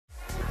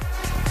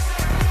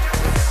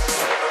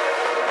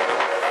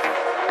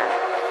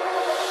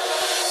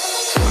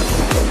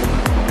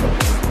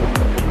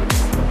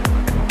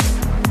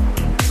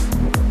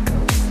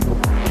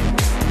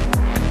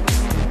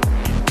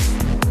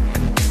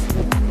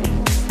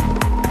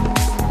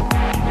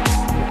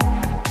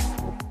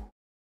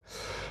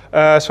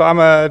So I'm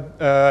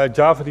a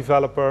Java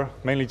developer,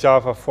 mainly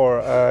Java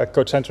for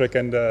Codecentric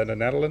in the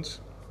Netherlands.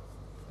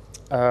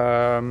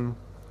 So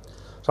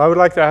I would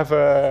like to have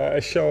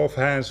a show of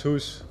hands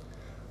who's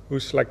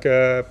like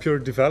a pure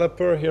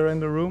developer here in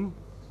the room.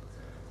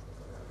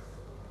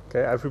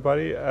 Okay,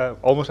 everybody,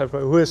 almost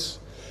everybody. Who is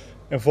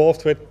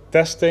involved with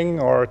testing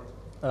or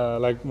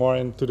like more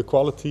into the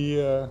quality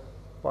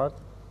part?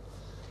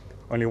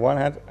 Only one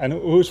hand. And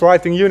who's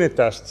writing unit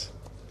tests?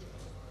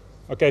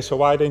 Okay, so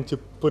why didn't you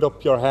put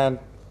up your hand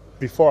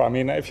before? I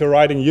mean, if you're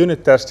writing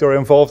unit tests, you're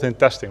involved in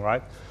testing,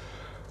 right?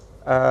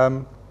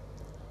 I'm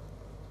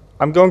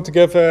going to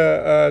give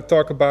a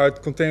talk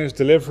about continuous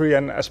delivery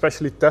and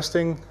especially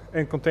testing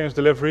in continuous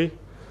delivery.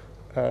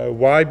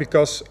 Why?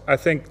 Because I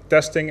think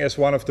testing is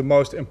one of the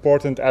most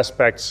important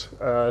aspects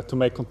to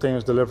make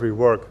continuous delivery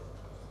work.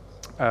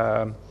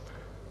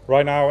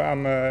 Right now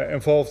I'm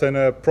involved in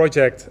a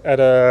project at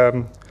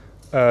a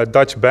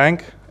Dutch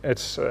bank.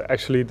 It's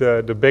actually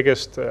the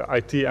biggest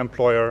IT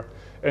employer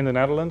in the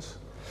Netherlands.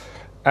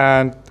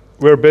 And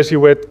we're busy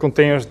with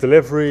continuous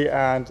delivery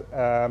and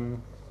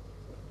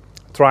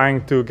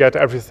trying to get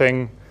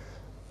everything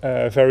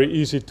very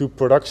easy to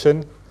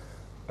production.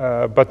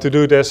 But to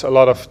do this, a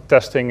lot of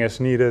testing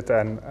is needed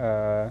and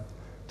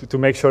to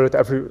make sure that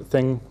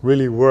everything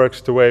really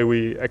works the way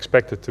we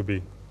expect it to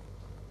be.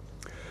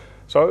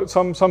 So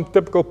some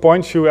typical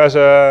points you as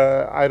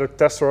either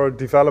tester or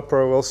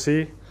developer will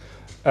see.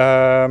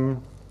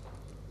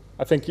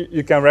 I think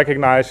you can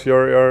recognize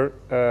you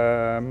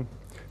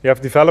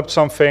have developed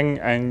something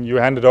and you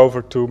hand it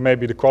over to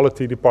maybe the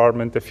quality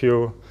department if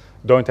you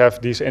don't have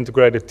these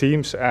integrated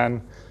teams,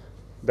 and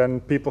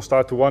then people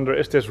start to wonder,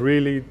 is this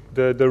really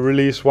the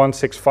release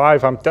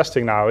 165 I'm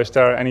testing now? Is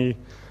there any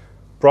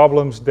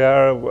problems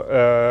there?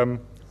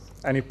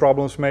 Any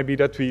problems maybe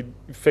that we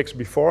fixed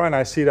before, and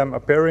I see them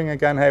appearing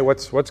again. Hey,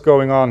 what's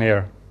going on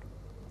here?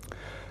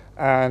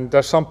 And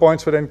there's some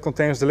points within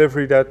continuous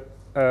delivery that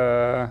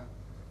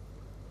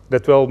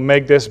that will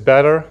make this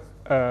better,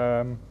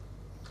 and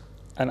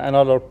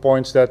other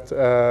points that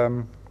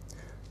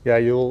yeah,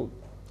 you'll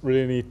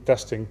really need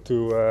testing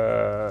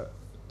to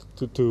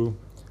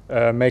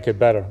make it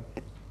better.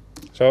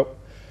 So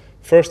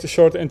first, a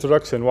short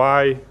introduction.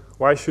 Why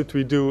should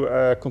we do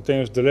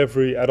continuous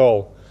delivery at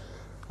all?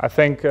 I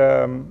think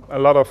a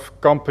lot of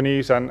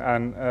companies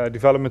and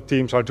development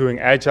teams are doing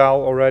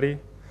Agile already,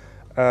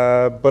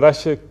 but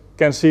as you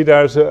can see,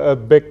 there's a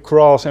big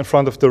cross in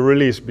front of the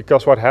release,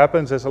 because what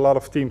happens is a lot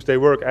of teams, they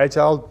work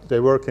Agile,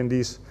 they work in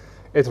these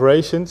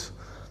iterations,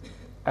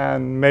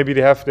 and maybe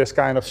they have this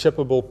kind of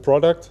shippable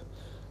product,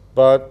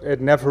 but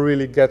it never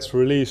really gets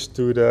released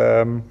to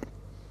the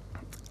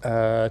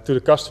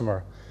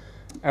customer.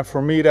 And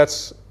for me,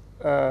 that's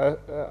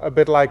a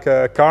bit like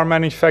a car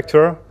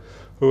manufacturer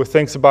who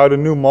thinks about a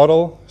new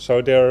model.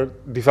 So they're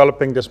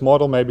developing this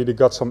model, maybe they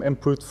got some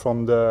input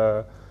from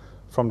the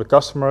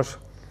customers,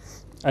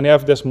 and they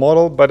have this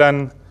model, but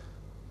then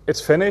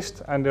it's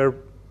finished and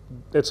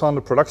it's on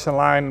the production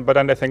line, but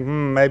then they think,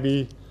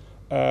 maybe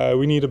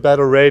we need a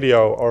better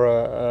radio or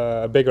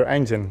a bigger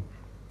engine.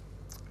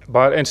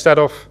 But instead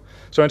of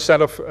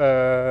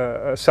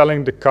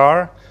selling the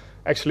car,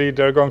 actually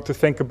they're going to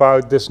think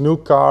about this new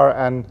car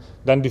and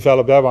then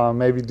develop that one,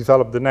 maybe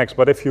develop the next.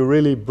 But if you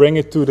really bring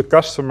it to the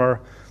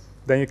customer,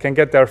 then you can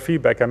get their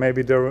feedback, and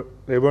maybe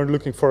they weren't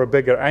looking for a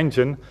bigger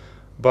engine,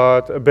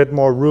 but a bit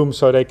more room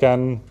so they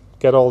can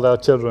get all their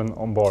children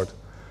on board.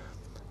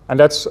 And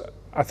that's,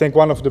 I think,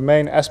 one of the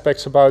main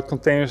aspects about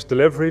continuous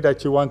delivery,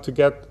 that you want to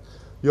get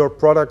your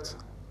product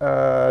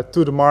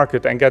to the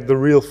market and get the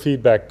real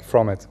feedback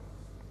from it.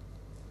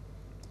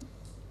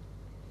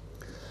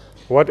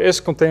 What is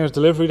continuous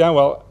delivery then?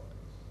 Well,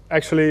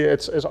 actually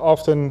it's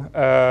often,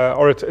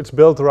 or it's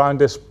built around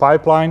this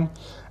pipeline,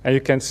 and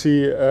you can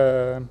see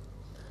an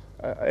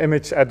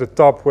image at the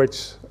top,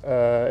 which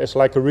is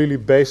like a really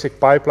basic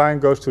pipeline,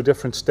 goes to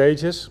different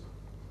stages.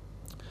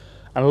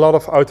 And a lot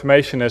of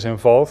automation is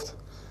involved.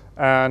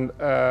 And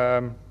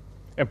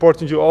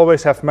important, you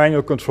always have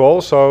manual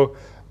control. So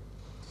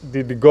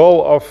the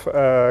goal of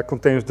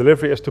continuous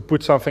delivery is to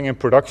put something in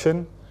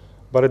production,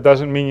 but it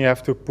doesn't mean you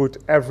have to put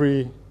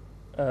every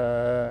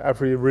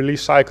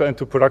release cycle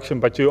into production,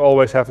 but you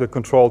always have the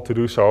control to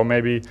do so.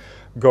 Maybe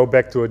go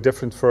back to a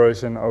different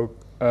version or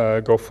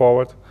go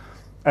forward.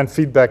 And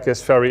feedback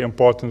is very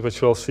important,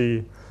 which we'll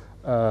see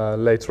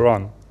later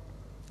on.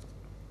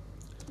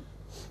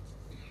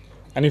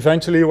 And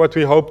eventually what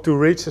we hope to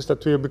reach is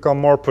that we become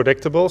more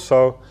predictable.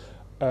 So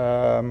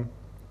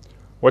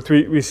what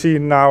we see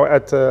now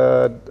at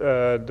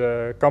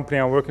the company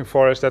I'm working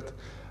for is that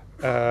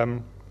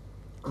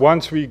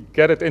once we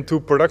get it into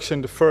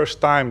production the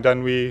first time,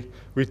 then we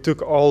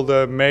took all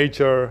the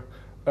major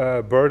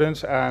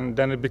burdens, and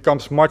then it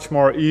becomes much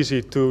more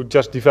easy to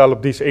just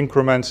develop these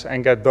increments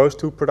and get those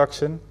to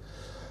production.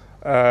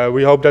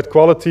 We hope that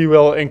quality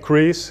will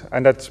increase,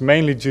 and that's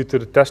mainly due to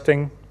the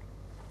testing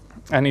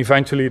and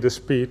eventually the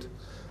speed.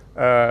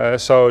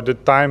 So the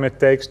time it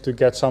takes to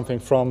get something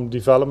from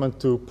development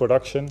to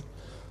production.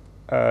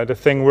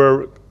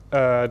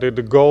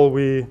 The goal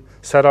we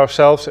set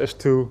ourselves is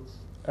to,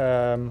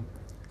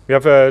 we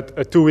have a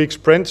 2-week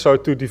sprint, so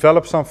to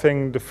develop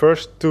something the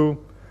first 2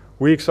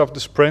 weeks of the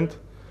sprint,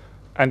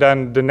 and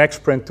then the next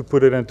sprint to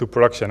put it into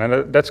production.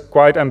 And that's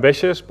quite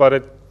ambitious, but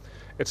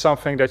it's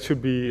something that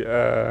should be,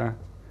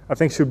 I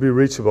think should be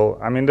reachable.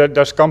 I mean,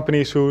 there's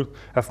companies who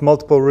have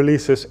multiple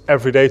releases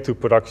every day to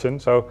production,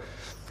 so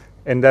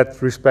in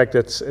that respect,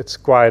 it's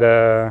quite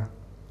a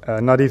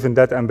not even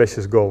that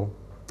ambitious goal.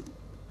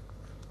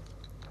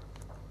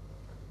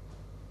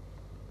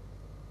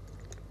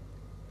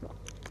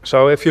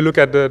 So if you look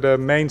at the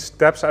main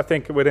steps, I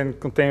think within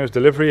continuous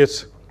delivery,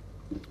 it's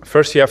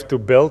first you have to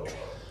build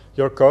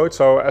your code.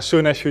 So as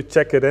soon as you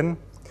check it in,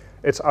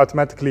 it's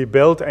automatically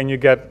built, and you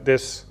get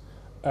this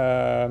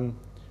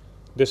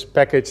this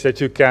package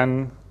that you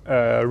can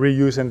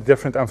reuse in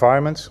different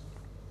environments.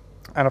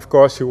 And of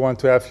course, you want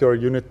to have your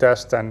unit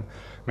test and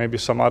maybe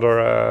some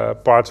other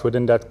parts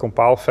within that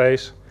compile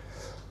phase.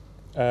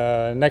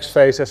 Next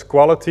phase is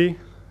quality.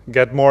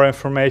 Get more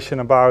information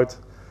about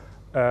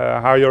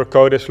how your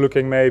code is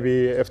looking,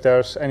 maybe if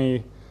there's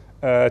any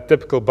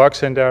typical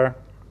bugs in there.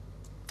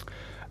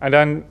 And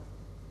then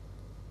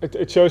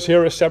it shows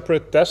here a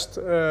separate test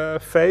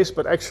phase,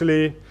 but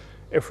actually,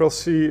 if we'll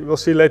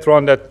see later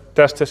on that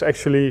test is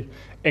actually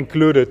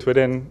included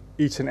within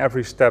each and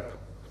every step.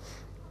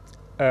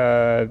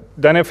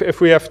 Then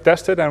if we have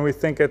tested and we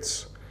think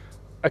it's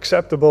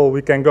acceptable,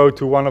 we can go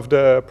to one of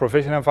the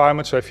provision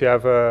environments. So if you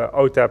have a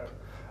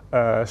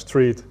OTAP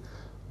street,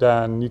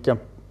 then you can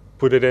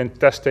put it in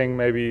testing,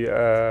 maybe,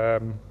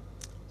 or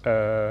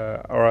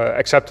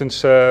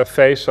acceptance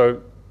phase,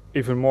 so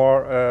even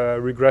more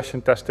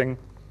regression testing.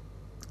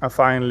 And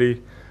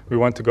finally, we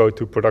want to go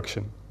to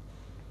production.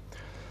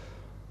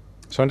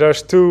 So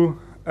there's two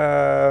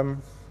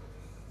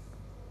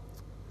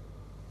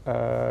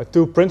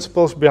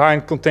principles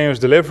behind continuous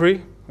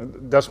delivery.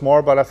 There's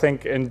more, but I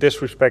think in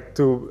this respect,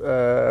 two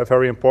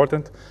very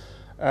important.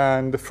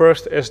 And the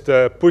first is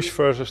the push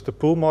versus the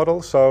pull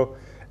model. So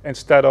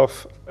instead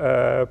of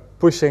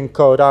pushing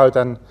code out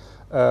and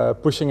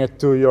pushing it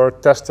to your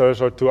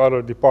testers or to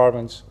other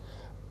departments,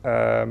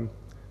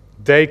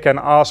 they can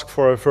ask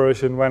for a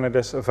version when it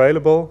is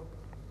available.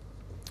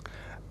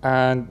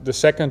 And the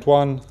second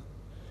one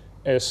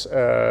is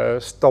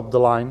stop the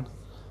line.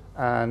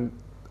 And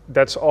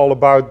that's all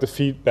about the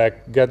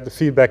feedback. Get the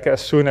feedback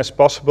as soon as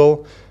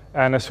possible.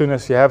 And as soon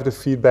as you have the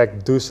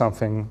feedback, do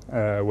something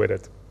with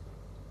it.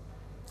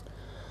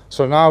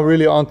 So now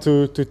really on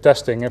to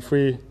testing. If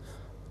we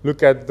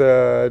look at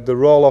the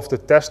role of the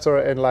tester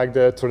in like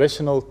the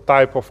traditional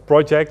type of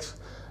projects,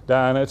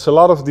 then it's a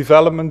lot of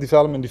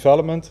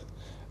development.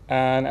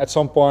 And at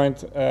some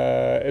point,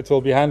 it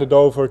will be handed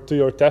over to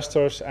your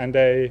testers and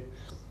they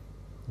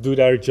do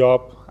their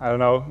job. I don't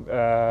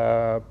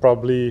know,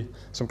 probably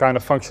some kind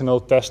of functional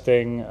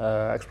testing,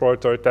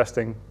 exploratory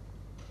testing.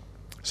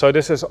 So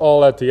this is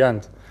all at the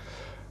end.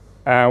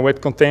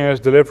 With continuous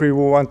delivery,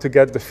 we want to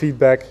get the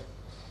feedback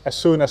as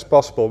soon as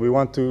possible. We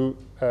want to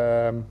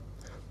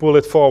pull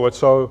it forward.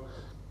 So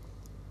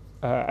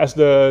as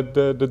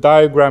the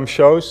diagram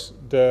shows,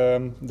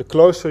 the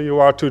closer you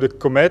are to the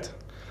commit,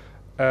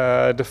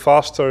 the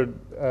faster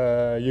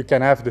you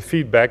can have the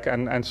feedback.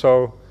 And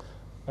so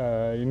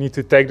you need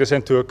to take this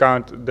into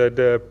account.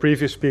 The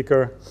previous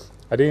speaker,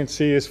 I didn't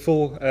see his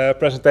full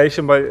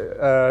presentation,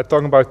 but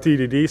talking about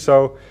TDD.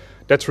 So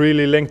that's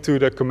really linked to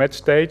the commit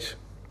stage.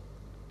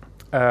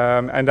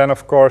 And then,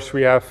 of course,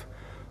 we have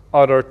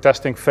other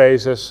testing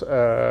phases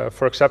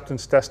for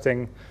acceptance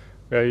testing,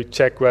 where you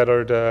check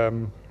whether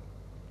the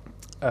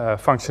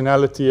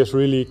functionality is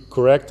really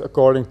correct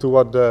according to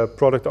what the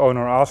product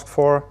owner asked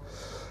for.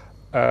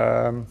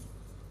 And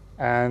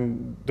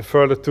the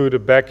further to the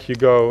back you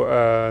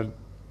go,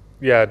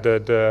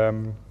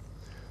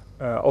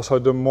 also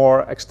the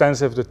more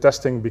extensive the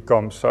testing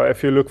becomes. So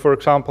if you look, for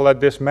example, at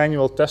this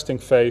manual testing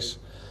phase,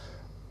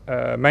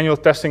 manual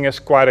testing is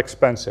quite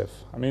expensive.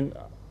 I mean,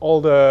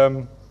 all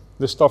the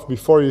stuff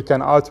before you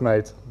can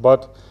automate,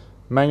 but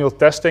manual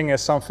testing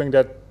is something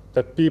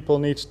that people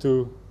need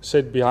to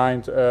sit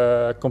behind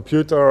a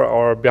computer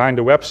or behind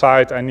a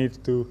website and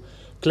need to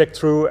click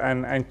through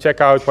and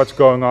check out what's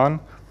going on.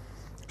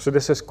 So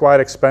this is quite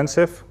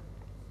expensive.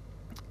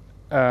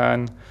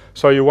 And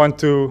so you want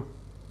to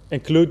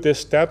include this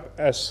step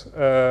as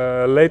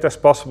late as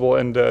possible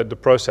in the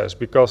process,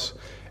 because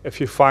if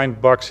you find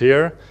bugs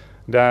here,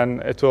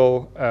 then it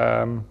will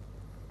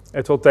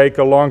take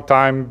a long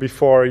time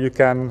before you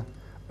can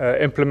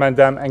implement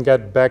them and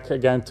get back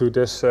again to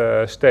this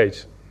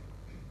stage.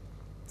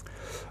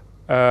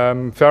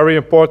 Very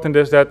important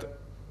is that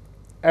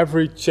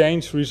every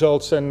change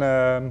results in,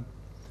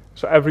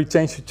 so every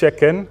change you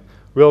check in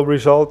will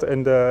result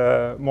in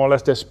the more or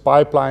less this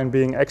pipeline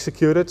being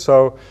executed.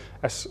 So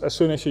as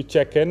soon as you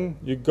check in,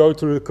 you go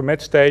through the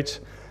commit stage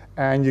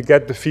and you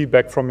get the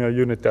feedback from your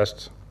unit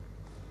tests.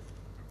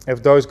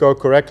 If those go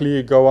correctly,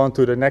 you go on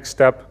to the next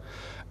step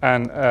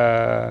and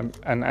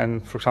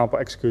for example,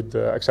 execute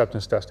the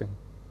acceptance testing.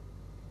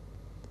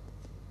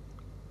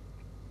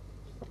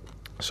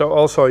 So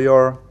also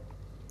your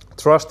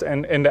trust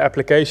in the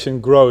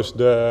application grows.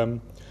 The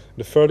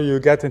further you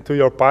get into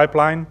your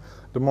pipeline,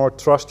 the more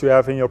trust you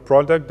have in your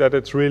product that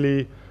it's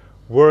really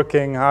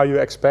working how you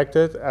expect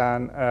it,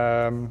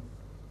 and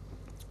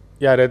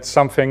yeah, that's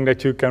something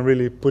that you can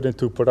really put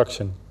into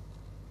production.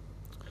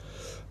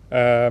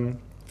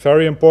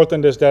 Very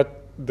important is that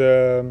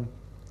the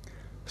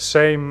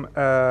same,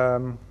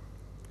 yeah,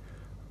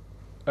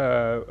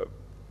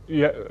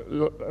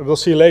 we'll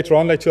see later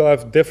on that you'll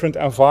have different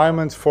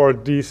environments for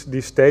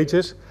these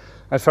stages.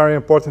 And it's very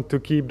important to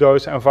keep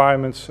those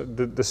environments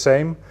the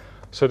same,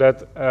 so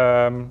that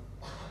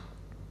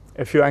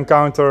if you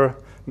encounter,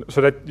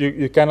 so that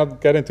you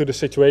cannot get into the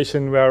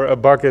situation where a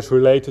bug is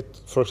related,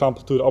 for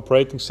example, to the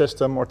operating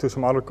system or to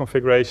some other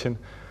configuration,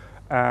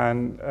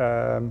 and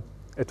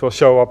it will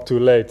show up too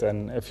late.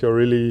 And if you're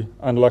really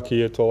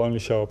unlucky, it will only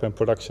show up in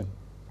production.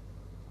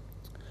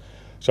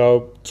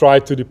 So try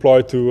to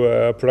deploy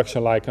to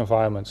production-like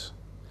environments.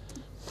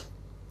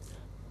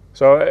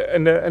 So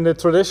in the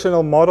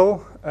traditional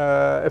model,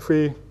 if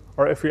we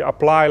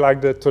apply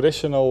like the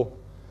traditional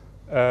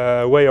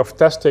way of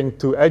testing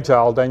to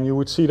Agile, then you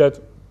would see that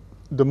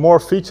the more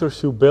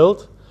features you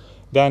build,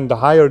 then the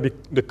higher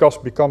the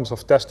cost becomes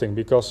of testing,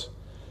 because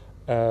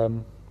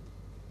you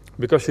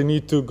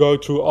need to go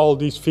through all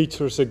these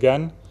features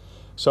again.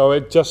 So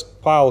it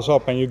just piles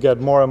up and you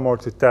get more and more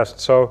to test.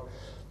 So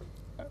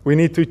we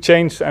need to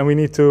change and we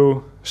need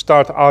to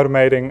start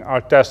automating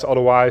our tests,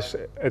 otherwise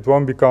it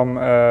won't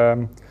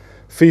become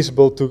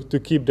feasible to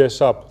keep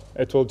this up.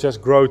 It will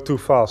just grow too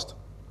fast.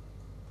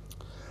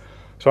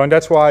 So, and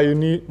that's why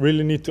you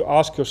really need to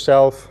ask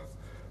yourself,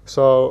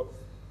 so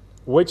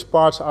which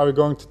parts are we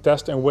going to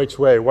test in which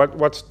way?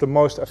 What's the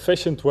most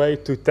efficient way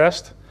to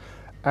test?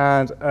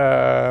 And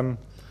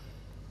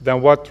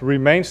then what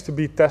remains to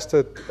be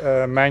tested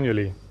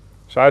manually?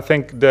 So I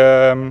think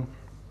you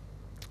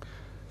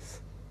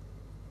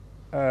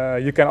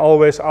can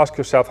always ask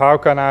yourself, how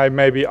can I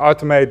maybe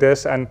automate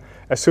this? And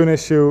as soon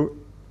as you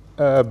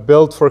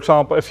build, for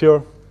example, if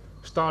you're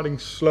starting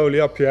slowly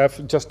up, you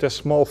have just a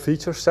small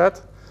feature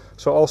set.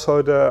 So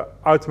also the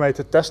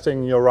automated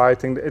testing you're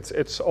writing,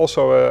 it's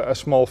also a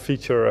small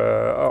feature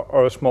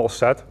or a small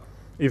set,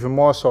 even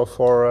more so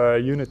for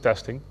unit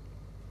testing.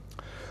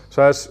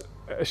 So as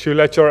you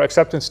let your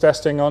acceptance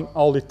testing on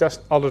all the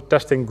other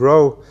testing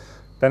grow,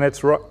 then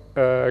it's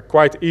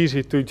quite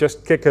easy to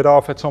just kick it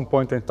off at some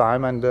point in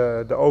time, and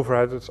the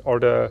overheads or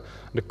the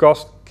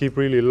cost keep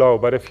really low.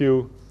 But if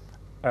you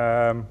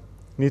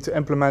need to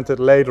implement it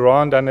later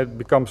on, then it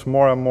becomes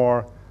more and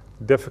more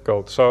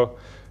difficult. So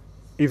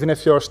even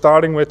if you're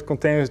starting with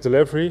continuous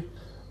delivery,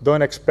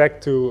 don't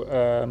expect to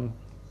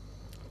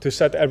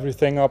set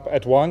everything up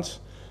at once.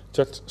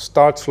 Just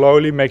start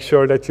slowly, make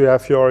sure that you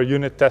have your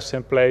unit tests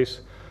in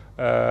place,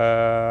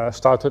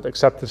 start with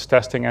acceptance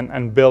testing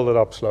and build it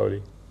up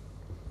slowly.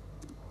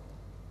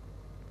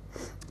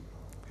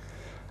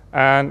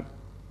 And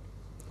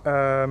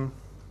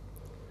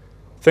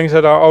things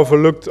that are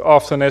overlooked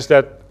often is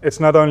that it's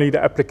not only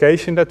the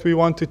application that we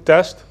want to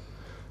test,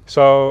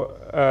 so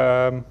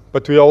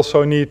but we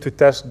also need to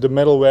test the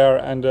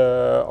middleware and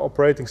the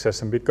operating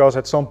system, because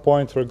at some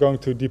point we're going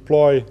to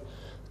deploy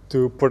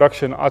to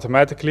production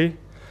automatically.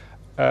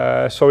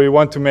 So we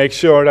want to make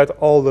sure that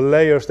all the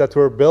layers that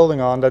we're building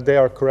on, that they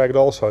are correct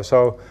also.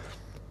 So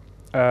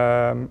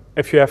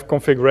if you have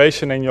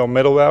configuration in your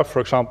middleware, for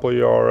example,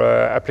 your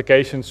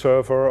application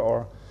server,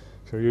 or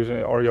if you're using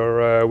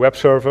your web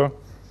server,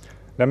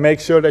 then make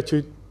sure that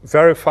you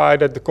verify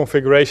that the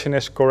configuration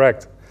is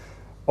correct.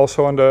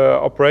 Also on the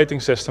operating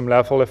system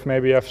level, if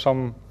maybe you have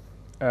some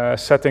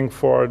setting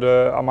for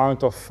the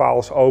amount of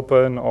files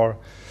open, or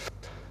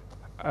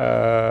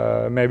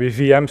maybe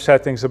VM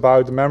settings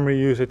about the memory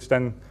usage,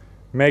 then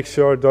make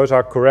sure those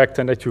are correct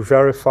and that you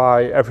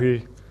verify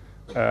every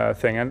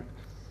thing. And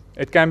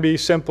it can be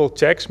simple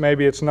checks.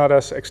 Maybe it's not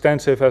as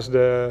extensive as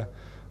the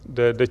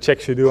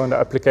checks you do on the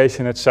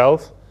application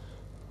itself.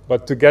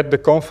 But to get the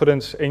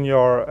confidence in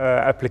your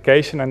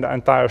application and the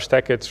entire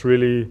stack, it's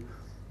really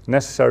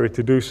necessary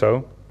to do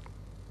so.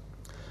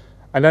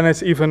 And then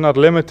it's even not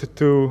limited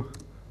to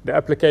the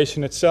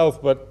application itself,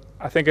 but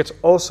I think it's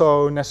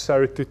also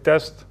necessary to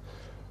test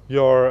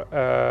your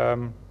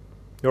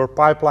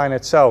pipeline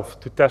itself,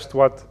 to test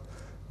what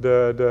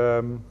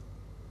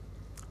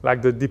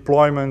like the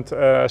deployment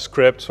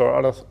scripts or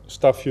other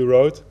stuff you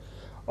wrote.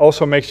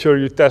 Also make sure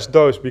you test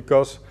those,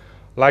 because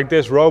like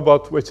this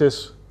robot which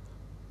is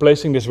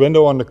placing this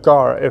window on the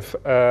car, if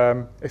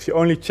you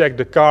only check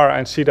the car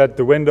and see that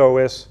the window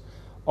is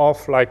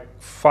off like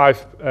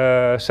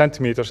 5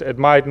 centimeters, it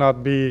might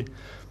not be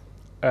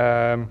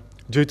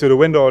due to the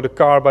window of the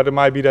car, but it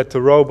might be that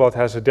the robot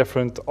has a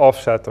different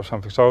offset or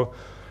something. So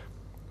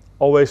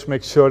always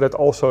make sure that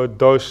also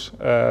those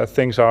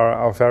things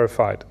are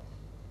verified.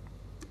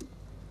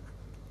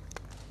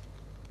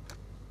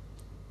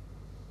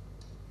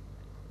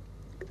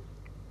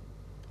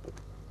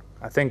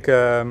 I think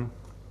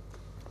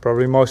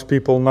probably most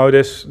people know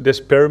this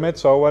pyramid.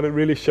 So what it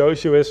really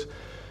shows you is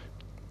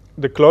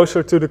the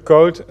closer to the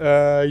code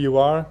you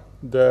are,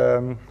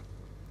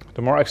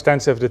 the more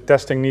extensive the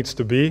testing needs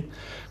to be.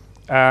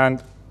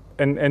 And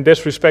in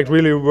this respect,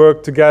 really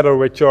work together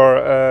with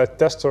your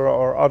tester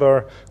or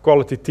other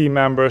quality team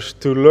members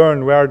to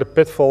learn where the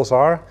pitfalls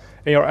are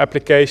in your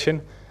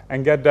application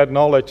and get that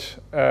knowledge,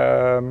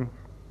 and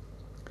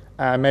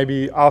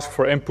maybe ask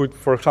for input,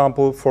 for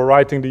example, for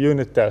writing the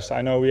unit test.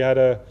 I know we had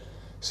a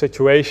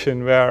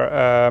situation where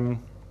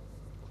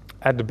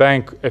at the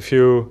bank, if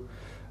you,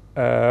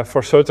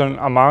 for certain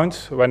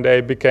amounts, when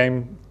they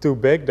became too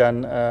big,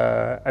 then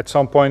at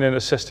some point in the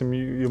system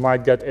you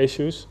might get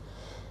issues.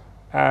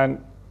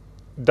 And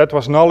that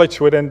was knowledge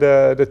within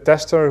the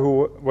tester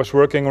who was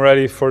working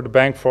already for the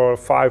bank for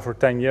 5 or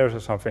 10 years or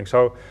something.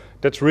 So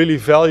that's really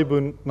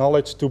valuable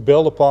knowledge to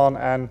build upon,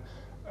 and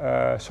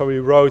so we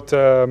wrote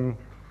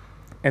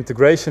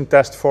integration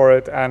test for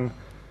it, and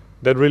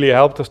that really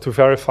helped us to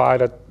verify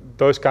that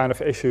those kind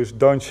of issues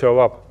don't show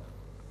up.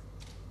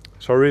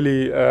 So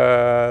really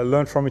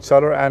learn from each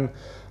other. And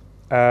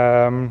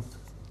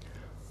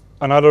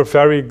another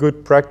very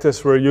good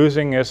practice we're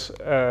using is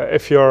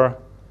if you're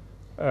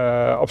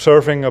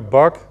observing a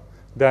bug,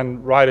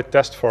 then write a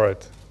test for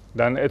it.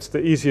 Then it's the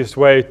easiest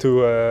way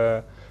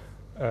to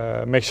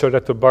make sure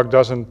that the bug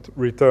doesn't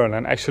return.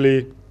 And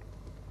actually,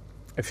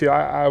 if you,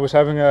 I was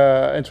having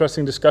an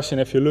interesting discussion.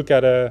 If you look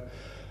at a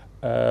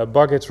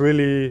bug, it's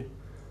really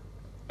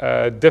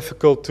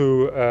difficult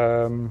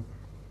to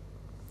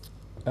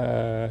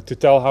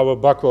tell how a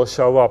bug will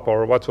show up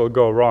or what will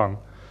go wrong.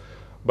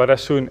 But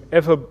as soon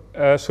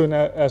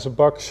as a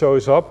bug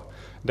shows up,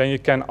 then you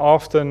can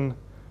often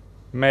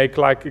make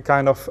like a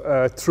kind of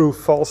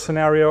true-false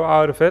scenario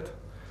out of it.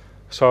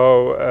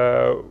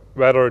 So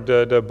whether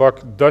the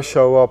bug does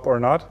show up or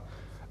not.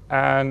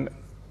 And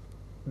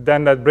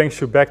then that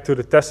brings you back to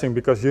the testing,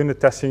 because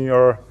unit testing,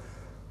 you're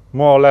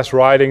more or less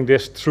writing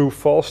this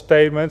true-false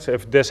statements.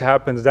 If this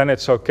happens, then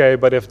it's okay,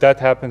 but if that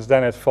happens,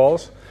 then it's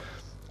false.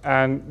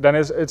 And then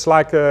it's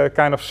like a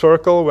kind of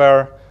circle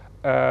where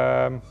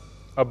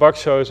a bug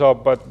shows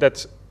up, but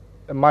it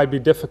might be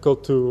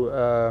difficult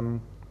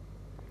to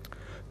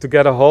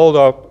get a hold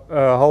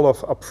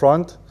of up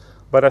front.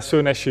 But as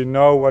soon as you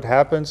know what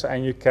happens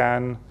and you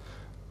can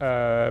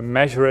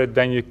measure it,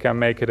 then you can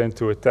make it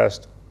into a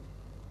test.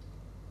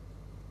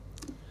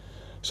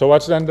 So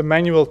what's then the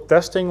manual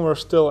testing? We're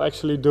still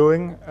actually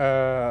doing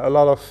a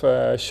lot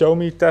of show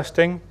me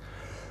testing.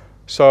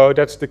 So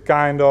that's the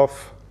kind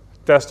of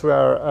test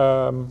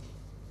where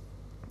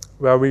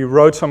we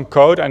wrote some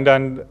code, and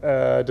then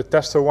the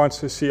tester wants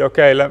to see,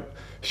 okay,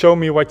 show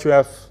me what you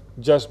have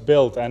just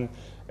built, and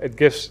it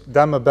gives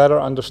them a better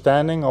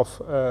understanding of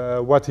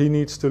what he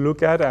needs to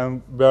look at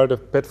and where the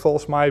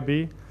pitfalls might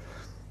be.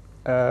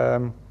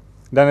 Then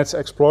it's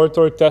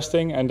exploratory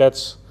testing, and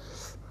that's,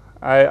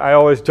 I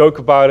always joke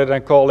about it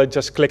and call it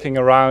just clicking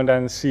around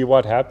and see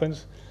what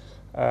happens.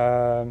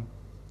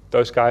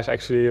 Those guys,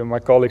 actually, my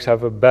colleagues,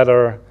 have a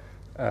better,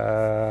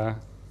 they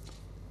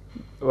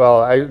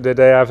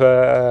have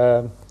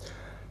a,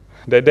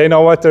 they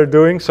know what they're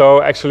doing.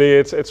 So actually,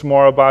 it's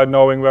more about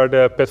knowing where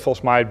the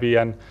pitfalls might be,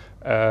 and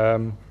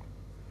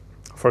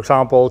for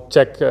example,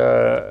 check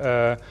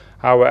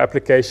how an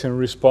application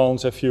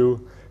responds if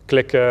you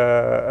click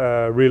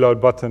a reload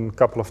button a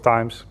couple of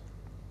times.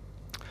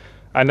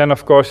 And then,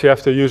 of course, you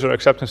have the user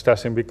acceptance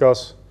testing,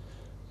 because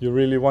you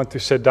really want to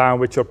sit down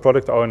with your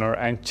product owner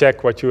and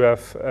check what you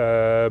have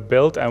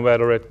built and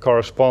whether it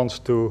corresponds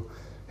to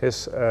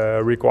his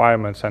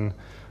requirements. And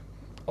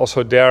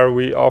also there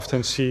we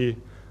often see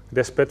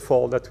this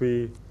pitfall that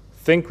we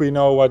think we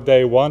know what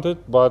they wanted,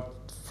 but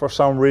for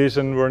some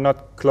reason we're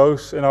not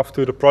close enough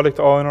to the product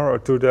owner or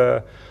to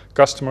the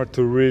customer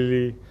to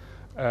really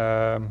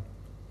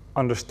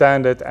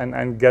understand it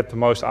and get the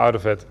most out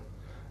of it.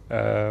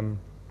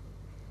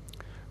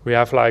 We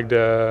have like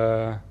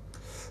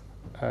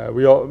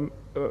we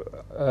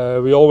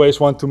always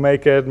want to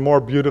make it more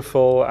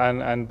beautiful,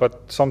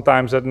 but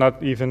sometimes that's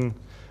not even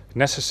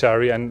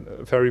necessary, and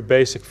very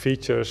basic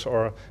features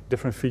or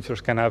different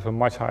features can have a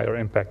much higher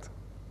impact.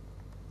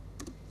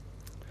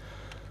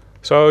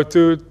 So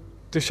to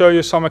show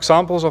you some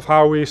examples of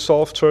how we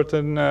solved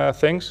certain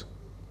things.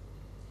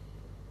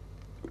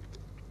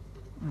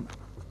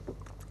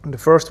 The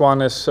first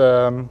one is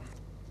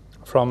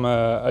from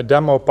a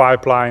demo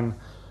pipeline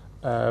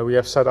we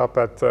have set up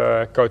at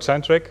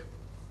CodeCentric.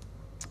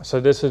 So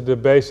this is the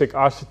basic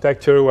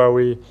architecture where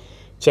we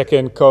check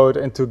in code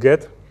into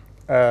Git.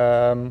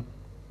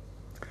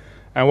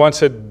 And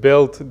once it's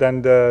built,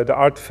 then the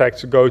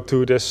artifacts go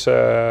to this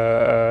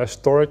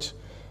storage.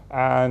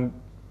 And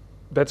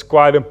that's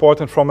quite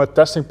important from a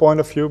testing point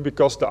of view,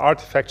 because the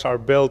artifacts are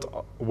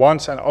built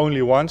once and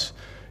only once.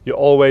 You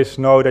always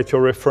know that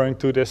you're referring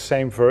to the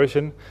same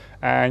version,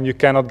 and you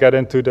cannot get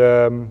into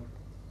the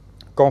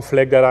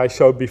conflict that I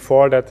showed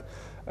before, that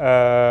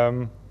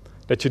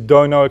that you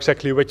don't know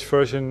exactly which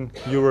version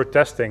you were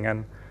testing.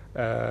 And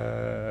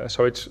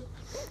so it's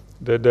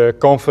the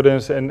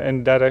confidence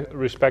in that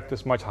respect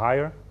is much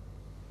higher.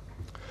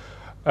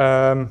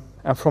 And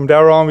from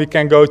there on, we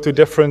can go to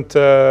different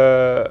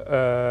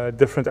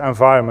different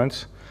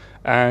environments.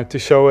 And to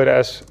show it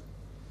as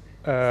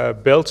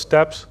build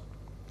steps.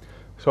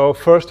 So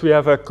first we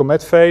have a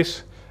commit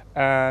phase,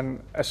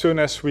 and as soon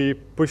as we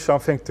push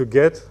something to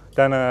Git,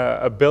 then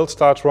a build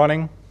starts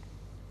running,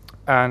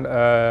 and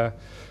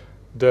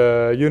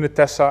the unit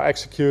tests are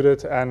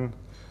executed, and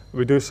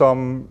we do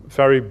some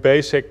very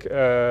basic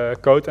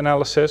code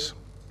analysis,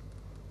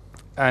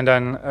 and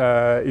then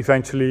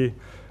eventually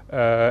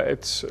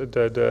it's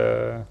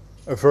a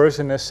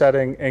version is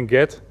setting in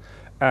Git,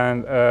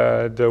 and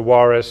the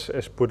var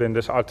is put in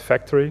this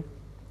artifactory.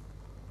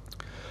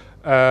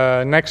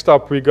 Next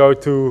up, we go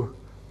to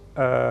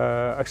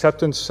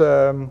acceptance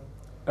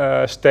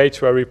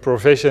stage, where we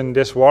provision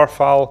this var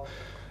file,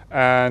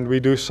 and we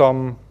do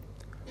some,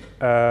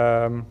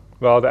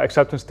 well, the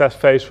acceptance test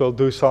phase will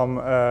do some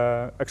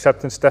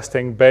acceptance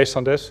testing based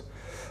on this.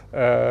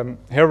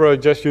 Here we're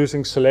just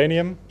using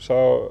Selenium,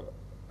 so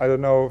I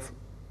don't know if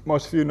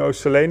most of you know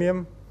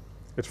Selenium.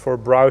 It's for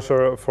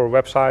browser, for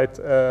website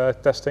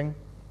testing.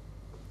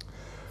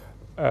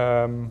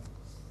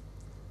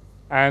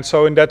 And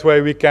so in that way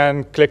we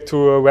can click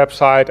to a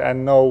website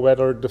and know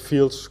whether the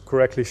fields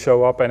correctly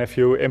show up, and if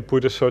you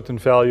input a certain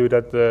value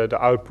that the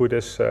output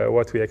is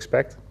what we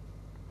expect.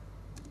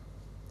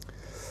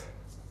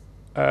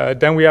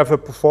 Then we have a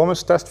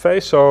performance test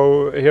phase.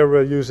 So here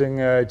we're using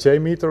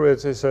JMeter,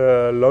 which is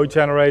a load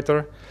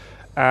generator,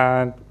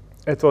 and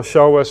it will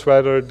show us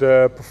whether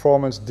the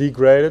performance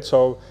degraded.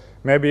 So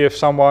maybe if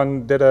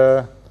someone did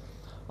a,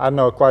 I don't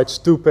know, quite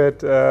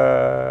stupid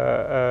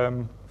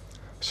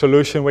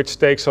solution which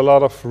takes a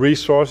lot of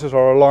resources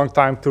or a long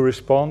time to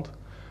respond,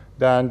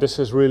 then this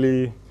is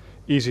really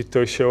easy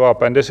to show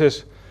up. And this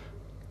is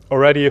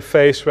already a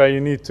phase where you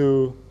need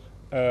to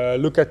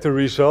look at the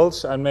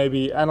results and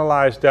maybe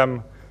analyze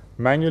them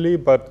manually,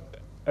 but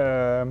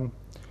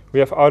we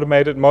have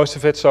automated most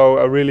of it, so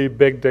a really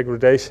big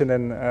degradation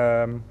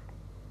in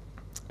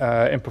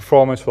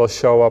performance will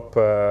show up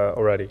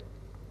already.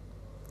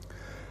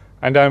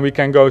 And then we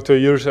can go to a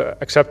user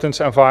acceptance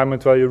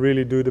environment where you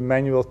really do the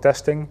manual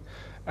testing,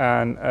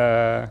 and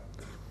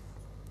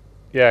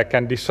yeah,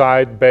 can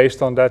decide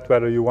based on that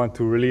whether you want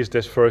to release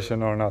this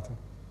version or not.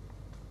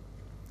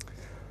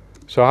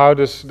 So how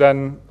does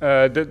then,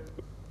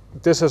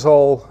 this is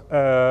all,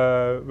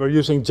 we're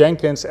using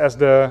Jenkins as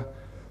the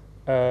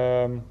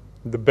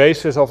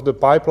basis of the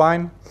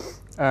pipeline,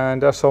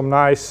 and there's some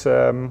nice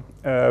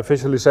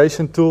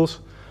visualization tools,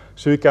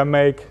 so you can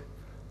make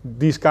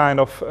these kind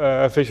of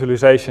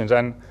visualizations.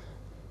 And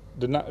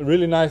the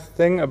really nice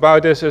thing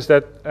about this is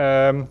that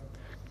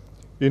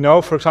you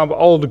know, for example,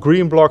 all the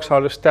green blocks are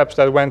the steps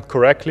that went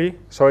correctly.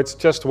 So it's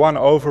just one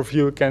overview,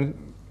 you can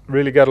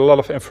really get a lot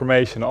of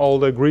information. All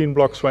the green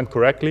blocks went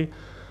correctly.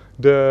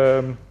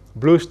 The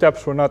blue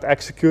steps were not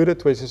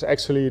executed, which is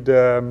actually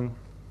the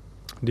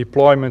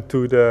deployment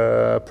to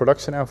the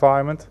production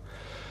environment.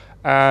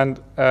 And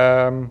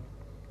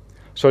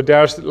so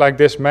there's like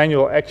this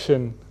manual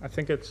action. I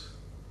think it's,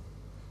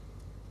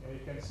 yeah, you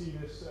can see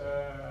this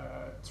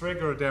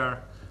trigger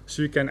there.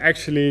 So you can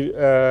actually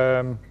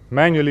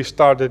manually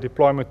start the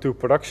deployment to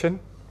production.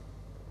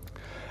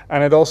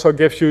 And it also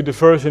gives you the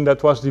version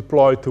that was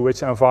deployed to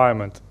which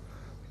environment.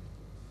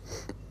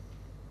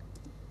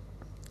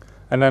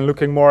 And then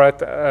looking more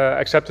at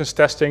acceptance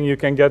testing, you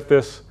can get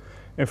this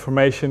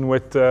information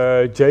with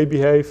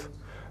JBehave.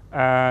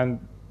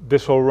 And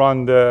this will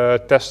run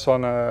the tests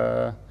on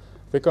a,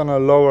 I think on a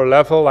lower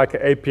level, like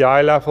an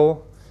API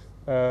level,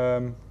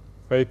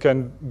 where you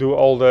can do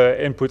all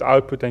the input,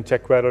 output, and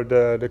check whether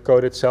the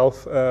code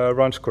itself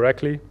runs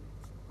correctly.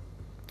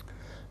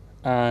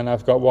 And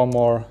I've got one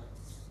more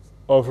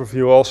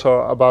overview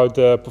also about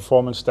the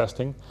performance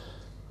testing.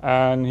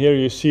 And here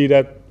you see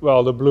that,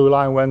 well, the blue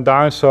line went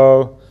down,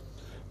 so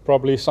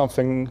probably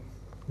something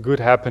good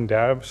happened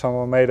there.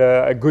 Someone made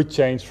a good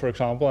change, for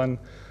example, and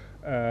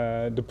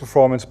the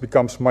performance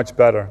becomes much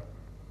better.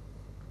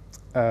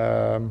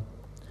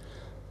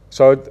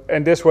 So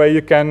in this way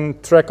you can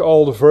track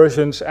all the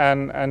versions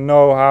and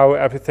know how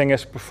everything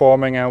is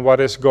performing and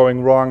what is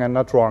going wrong and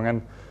not wrong.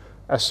 And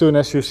as soon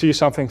as you see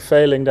something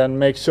failing, then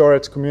make sure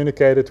it's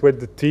communicated with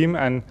the team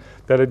and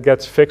that it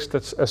gets fixed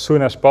as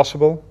soon as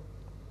possible.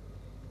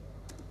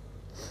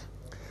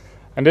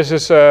 And this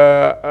is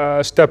a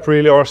step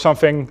really, or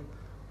something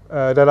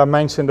that I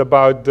mentioned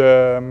about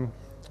the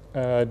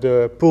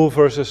pull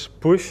versus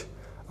push,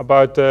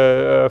 about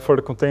for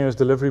the continuous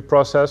delivery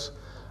process.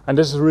 And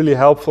this is really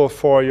helpful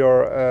for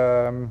your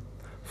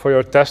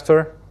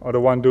tester, or the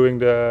one doing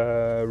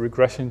the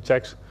regression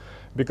checks,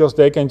 because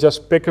they can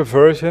just pick a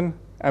version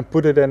and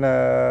put it in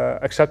an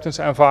acceptance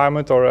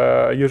environment or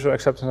a user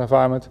acceptance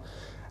environment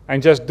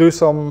and just do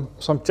some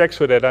checks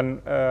with it.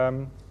 And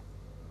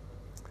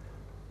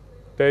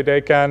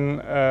they can,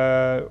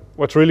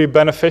 what's really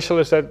beneficial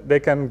is that they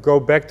can go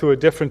back to a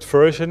different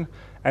version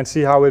and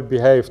see how it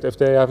behaved. If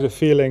they have the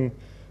feeling,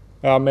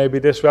 maybe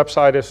this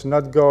website is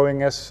not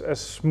going as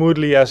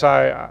smoothly as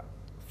I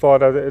thought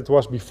that it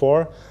was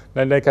before,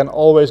 then they can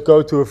always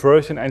go to a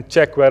version and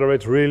check whether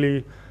it's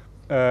really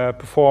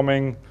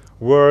performing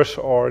worse,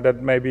 or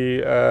that maybe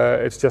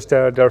it's just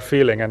their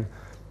feeling. And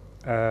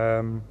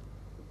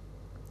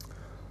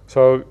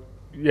So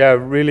yeah,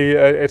 really,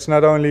 it's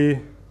not only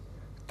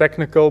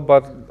technical,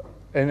 but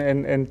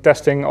in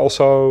testing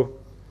also,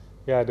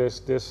 yeah,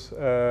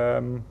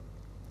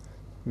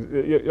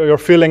 your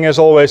feeling is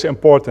always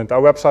important.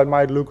 Our website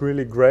might look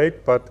really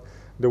great, but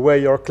the way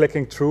you're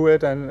clicking through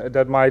it, and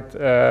that might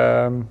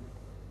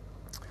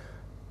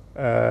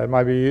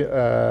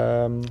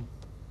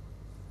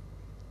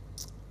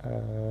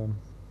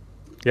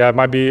it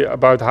might be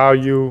about how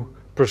you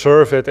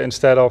preserve it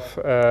instead of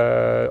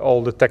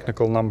all the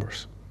technical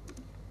numbers.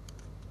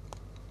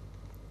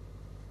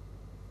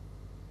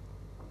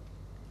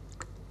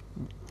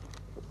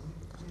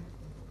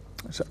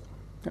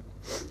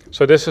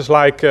 So this is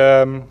like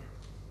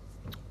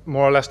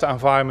more or less the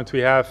environment we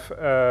have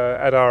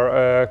at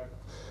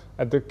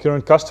the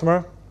current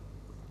customer.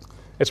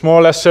 It's more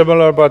or less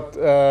similar, but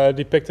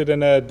depicted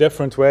in a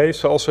different way.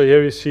 So also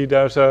here you see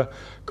there's a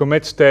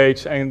commit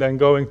stage, and then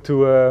going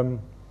to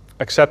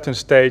acceptance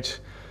stage,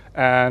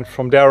 and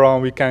from there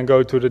on we can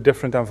go to the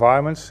different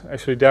environments.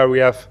 Actually, there we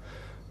have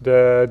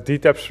the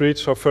DTAP suite.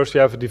 So first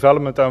you have a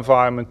development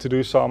environment to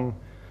do some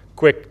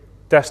quick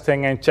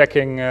testing and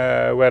checking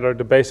whether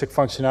the basic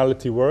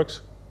functionality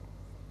works.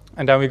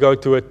 And then we go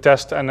to a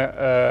test and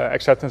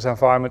acceptance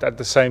environment at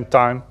the same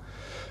time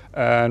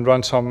and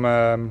run some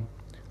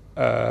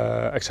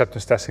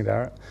acceptance testing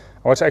there.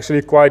 And what's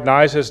actually quite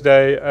nice is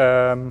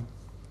there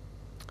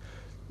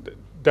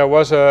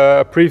was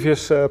a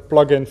previous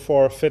plugin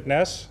for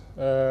Fitnesse,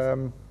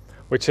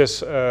 which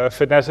is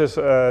Fitnesse is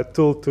a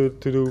tool to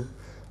do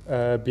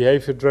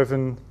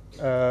behavior-driven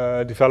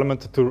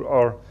development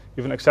or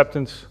even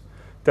acceptance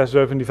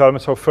test-driven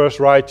development. So first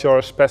write your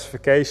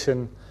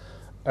specification,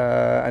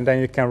 and then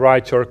you can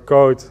write your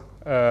code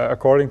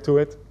according to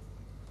it.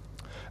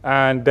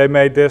 And they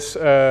made this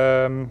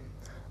plugin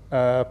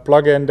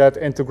that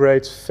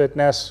integrates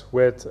Fitnesse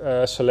with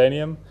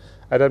Selenium,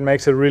 and that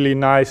makes it really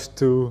nice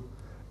to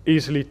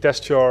easily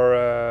test your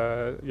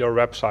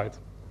website.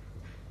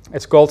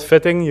 It's called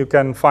Fitting. You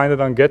can find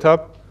it on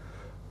GitHub,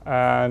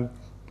 and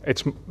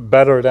it's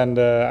better than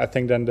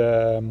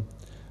the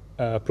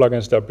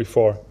plugins there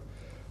before.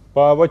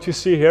 But what you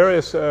see here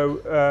is,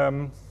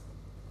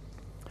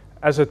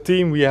 as a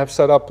team, we have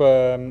set up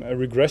a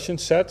regression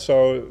set.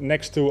 So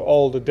next to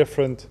all the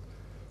different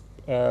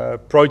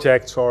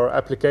projects or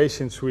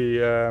applications we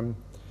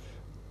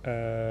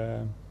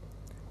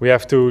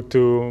have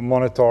to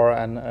monitor,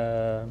 and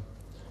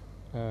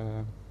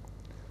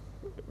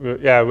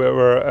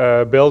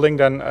we're building.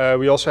 Then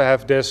we also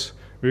have this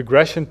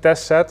regression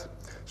test set.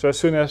 So as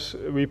soon as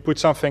we put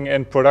something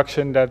in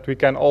production, that we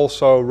can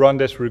also run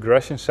this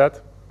regression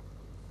set.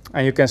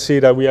 And you can see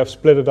that we have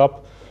split it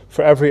up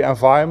for every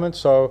environment.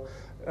 So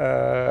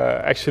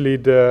actually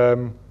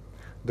the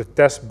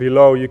tests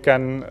below, you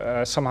can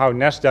somehow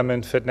nest them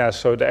in Fitnesse.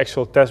 So the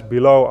actual tests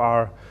below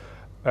are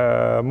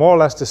more or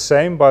less the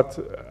same, but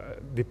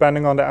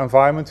depending on the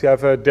environment, you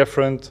have a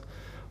different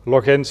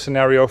login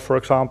scenario, for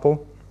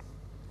example.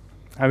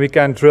 And we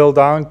can drill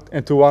down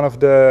into one of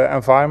the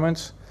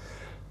environments.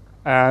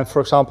 And for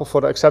example,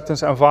 for the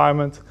acceptance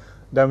environment,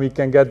 then we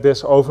can get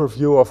this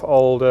overview of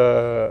all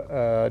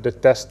the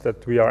tests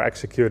that we are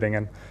executing.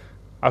 And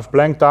I've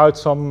blanked out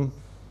some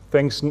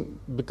things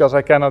because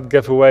I cannot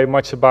give away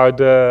much about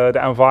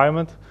the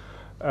environment.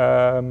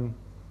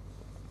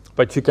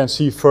 But you can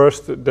see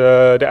first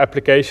the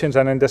applications,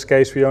 and in this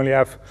case we only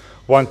have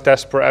one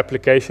test per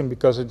application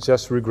because it's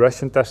just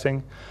regression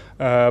testing.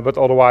 But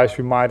otherwise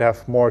we might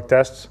have more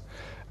tests.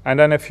 And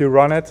then if you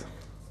run it,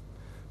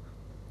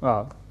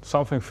 well,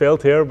 something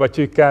failed here, but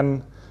you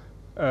can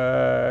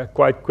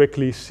quite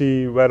quickly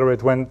see whether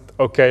it went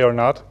okay or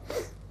not.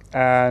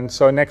 And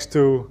so next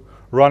to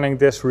running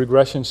this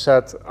regression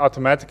set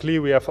automatically,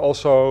 we have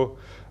also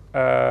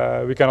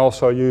we can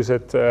also use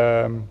it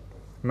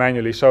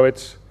manually. So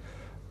it's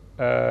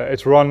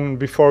run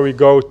before we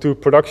go to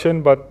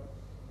production, but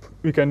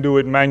we can do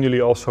it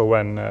manually also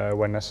when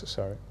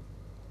necessary.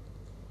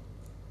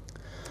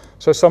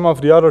 So some of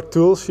the other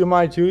tools you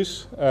might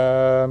use,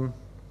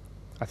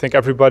 I think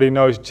everybody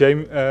knows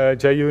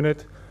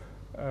JUnit.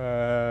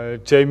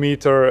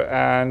 JMeter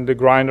and the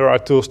grinder are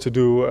tools to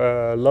do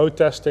load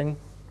testing.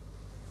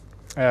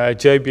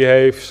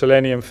 JBehave,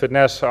 Selenium,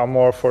 Fitnesse are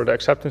more for the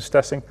acceptance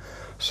testing.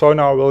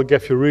 Sonar will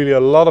give you really a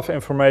lot of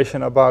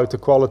information about the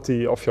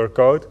quality of your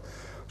code.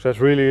 So it's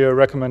really a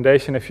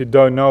recommendation. If you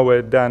don't know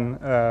it, then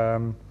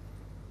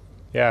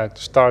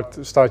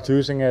start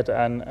using it,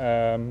 and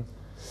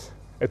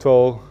it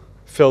will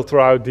filter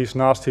out these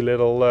nasty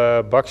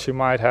little bugs you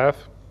might have.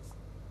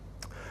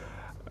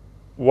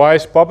 Why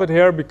is Puppet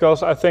here?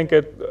 Because I think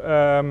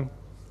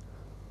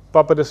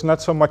Puppet is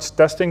not so much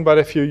testing, but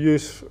if you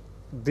use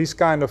these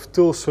kind of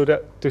tools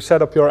to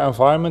set up your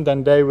environment,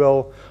 then they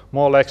will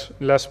more or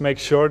less make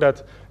sure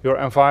that your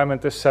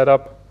environment is set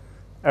up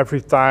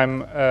every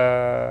time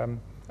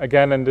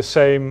again in the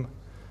same,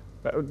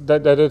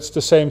 that it's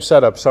the same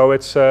setup. So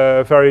it's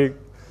a very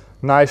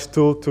nice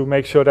tool to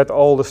make sure that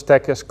all the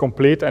stack is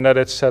complete and that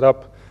it's set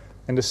up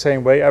in the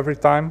same way every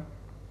time.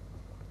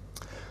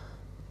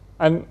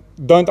 And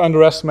don't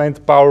underestimate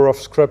the power of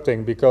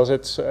scripting, because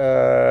it's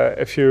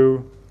if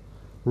you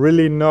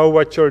really know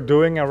what you're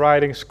doing and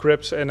writing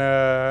scripts in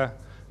a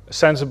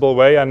sensible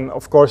way, and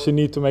of course you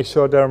need to make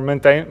sure they're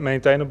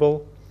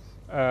maintainable,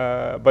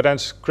 but then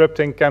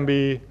scripting can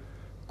be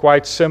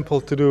quite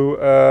simple to do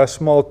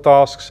small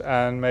tasks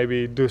and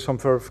maybe do some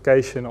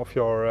verification of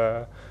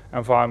your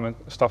environment,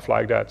 stuff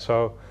like that.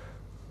 So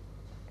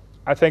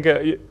I think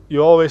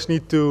you always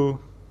need to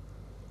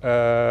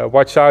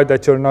watch out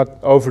that you're not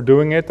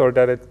overdoing it, or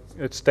that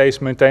it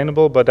stays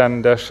maintainable, but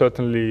then there's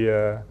certainly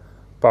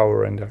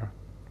power in there.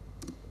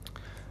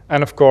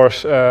 And of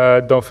course,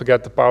 don't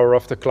forget the power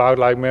of the cloud.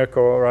 Like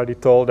Mirko already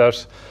told,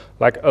 there's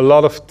like a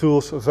lot of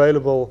tools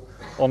available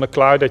on the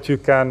cloud that you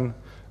can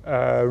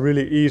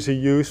really easy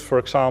use. For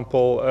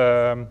example,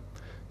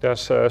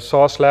 there's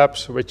Source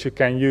Labs, which you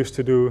can use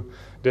to do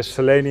this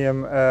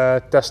Selenium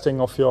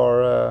testing of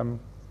your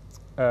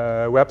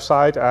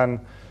website. And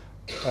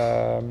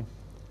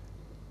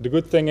the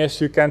good thing is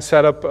you can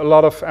set up a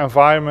lot of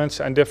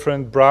environments and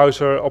different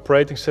browser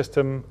operating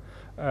system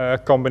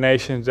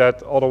combinations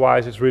that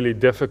otherwise it's really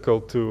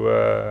difficult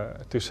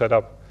to set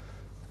up.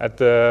 At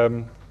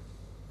the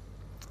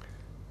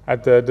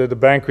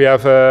bank we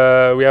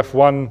have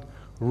one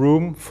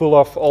room full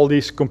of all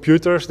these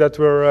computers that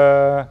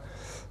we're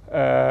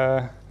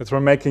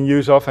making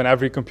use of, and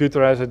every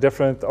computer has a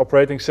different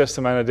operating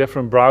system and a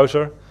different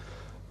browser.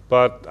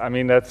 But I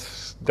mean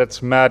that's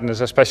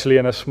madness, especially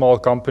in a small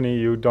company.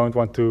 You don't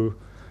want to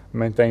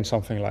maintain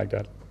something like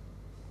that.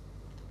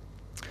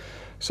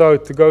 So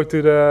to go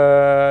to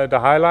the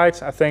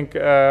highlights, I think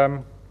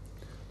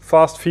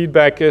fast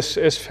feedback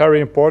is very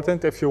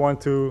important if you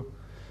want to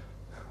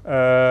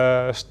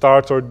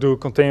start or do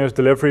continuous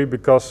delivery,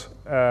 because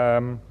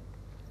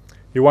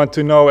you want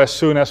to know as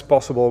soon as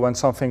possible when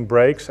something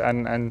breaks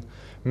and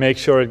make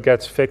sure it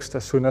gets fixed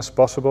as soon as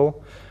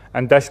possible.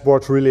 And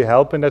dashboards really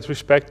help in that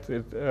respect.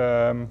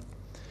 You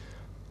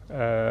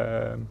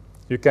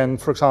can,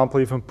 for example,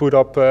 even put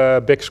up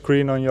a big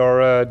screen on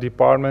your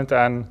department,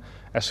 and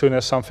as soon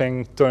as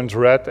something turns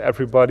red,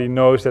 everybody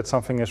knows that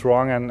something is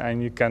wrong,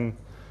 and you can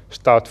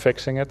start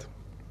fixing it.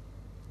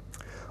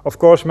 Of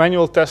course,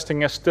 manual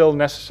testing is still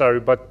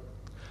necessary, but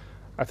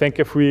I think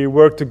if we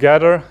work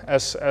together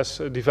as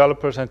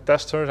developers and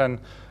testers, and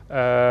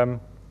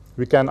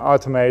we can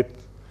automate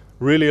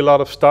really a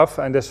lot of stuff,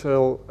 and this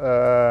will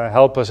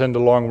help us in the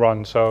long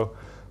run. So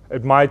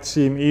it might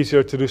seem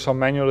easier to do some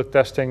manual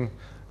testing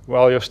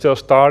while you're still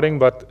starting,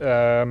 but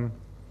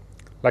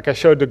like I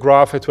showed the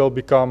graph, it will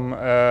become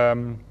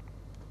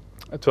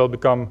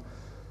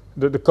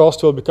the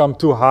cost will become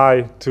too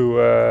high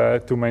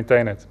to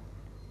maintain it.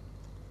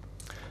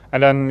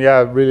 And then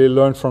really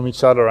learn from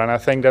each other, and I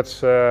think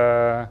that's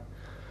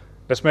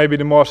maybe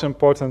the most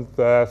important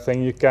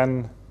thing. You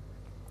can.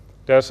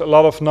 There's a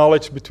lot of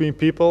knowledge between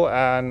people,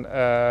 and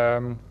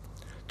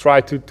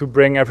try to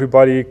bring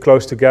everybody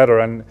close together.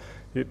 And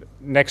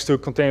next to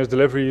continuous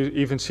delivery, you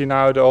even see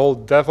now the whole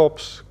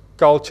DevOps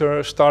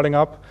culture starting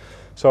up.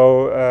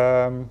 So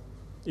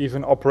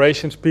even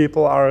operations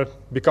people are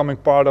becoming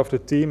part of the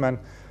team, and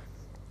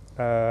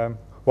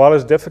while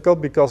it's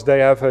difficult because they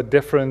have a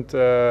different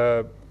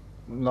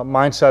not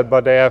mindset,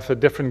 but they have a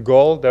different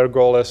goal. Their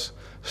goal is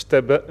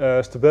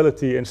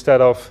stability instead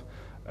of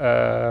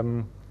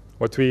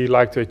what we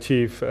like to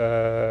achieve,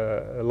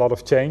 a lot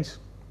of change.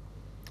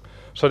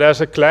 So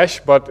there's a clash,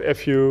 but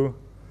if you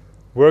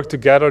work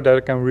together,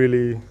 that can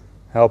really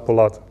help a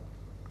lot.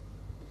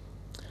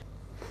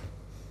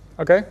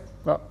 Okay,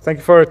 well, thank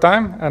you for your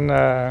time, and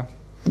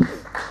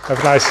have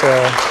a nice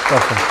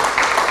conference.